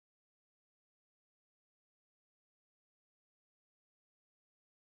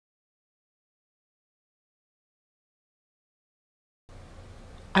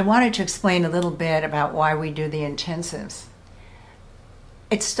I wanted to explain a little bit about why we do the intensives.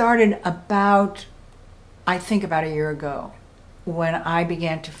 It started I think about a year ago, when I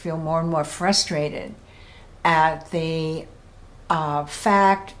began to feel more and more frustrated at the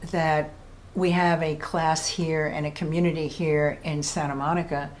fact that we have a class here and a community here in Santa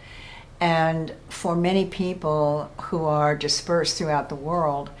Monica, and for many people who are dispersed throughout the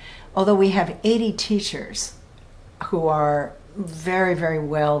world, although we have 80 teachers who are very, very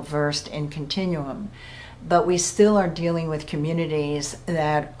well versed in Continuum, but we still are dealing with communities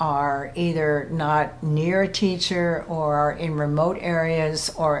that are either not near a teacher or are in remote areas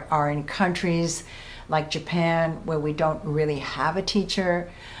or are in countries like Japan where we don't really have a teacher.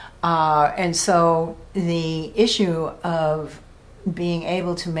 And so the issue of being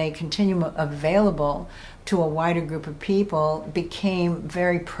able to make Continuum available to a wider group of people became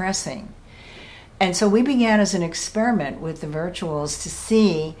very pressing. And so we began as an experiment with the virtuals to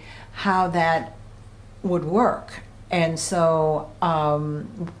see how that would work. And so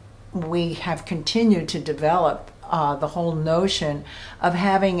we have continued to develop the whole notion of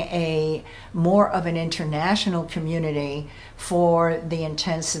having more of an international community for the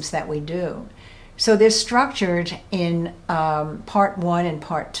intensives that we do. So they're structured in part 1 and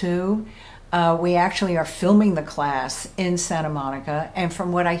part 2. We actually are filming the class in Santa Monica, and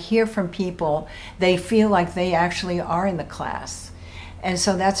from what I hear from people, they feel like they actually are in the class. And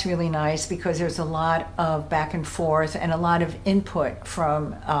so that's really nice, because there's a lot of back and forth and a lot of input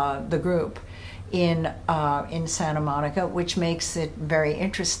from the group in Santa Monica, which makes it very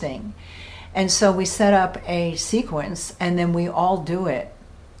interesting. And so we set up a sequence, and then we all do it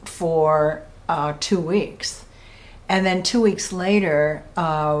for 2 weeks. And then 2 weeks later,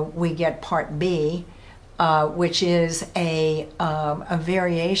 we get part B, which is a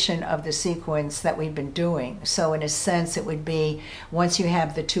variation of the sequence that we've been doing. So in a sense, it would be, once you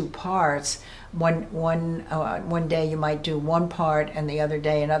have the 2 parts, one day you might do one part and the other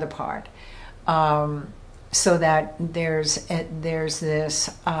day another part. So that there's this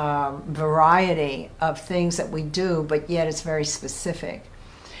variety of things that we do, but yet it's very specific.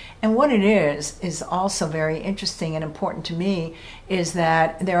 And what it is also very interesting and important to me, is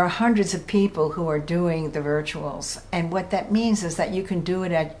that there are hundreds of people who are doing the virtuals. And what that means is that you can do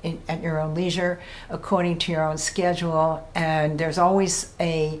it at your own leisure, according to your own schedule. And there's always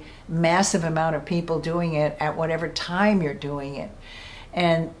a massive amount of people doing it at whatever time you're doing it.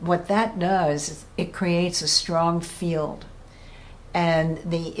 And what that does is it creates a strong field. And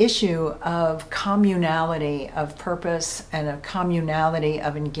the issue of communality of purpose and a communality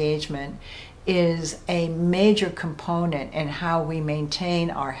of engagement is a major component in how we maintain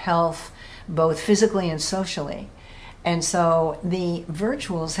our health, both physically and socially. And so the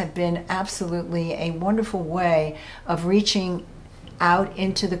virtuals have been absolutely a wonderful way of reaching out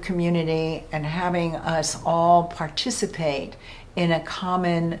into the community and having us all participate in a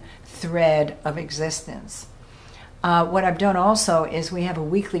common thread of existence. What I've done also is we have a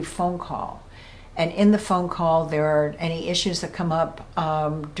weekly phone call. And in the phone call, there are any issues that come up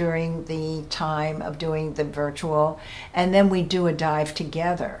during the time of doing the virtual. And then we do a dive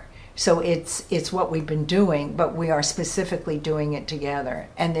together. So it's what we've been doing, but we are specifically doing it together.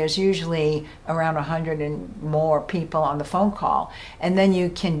 And there's usually around 100 and more people on the phone call. And then you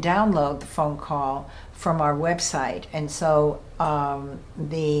can download the phone call from our website. And so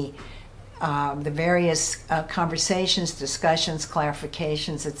the various conversations, discussions,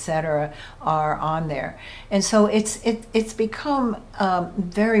 clarifications, etc., are on there. And so it's become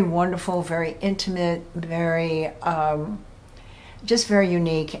very wonderful, very intimate, very just very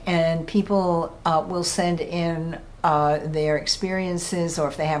unique. And people will send in their experiences, or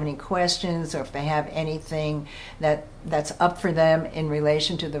if they have any questions, or if they have anything that's up for them in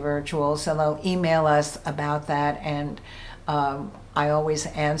relation to the virtual. So they'll email us about that, and I always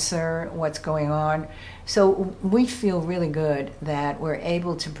answer what's going on. So we feel really good that we're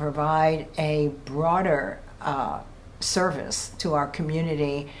able to provide a broader service to our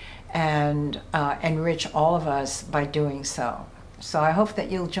community and enrich all of us by doing so. So I hope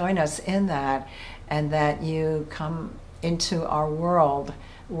that you'll join us in that, and that you come into our world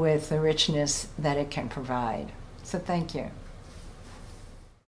with the richness that it can provide. So thank you.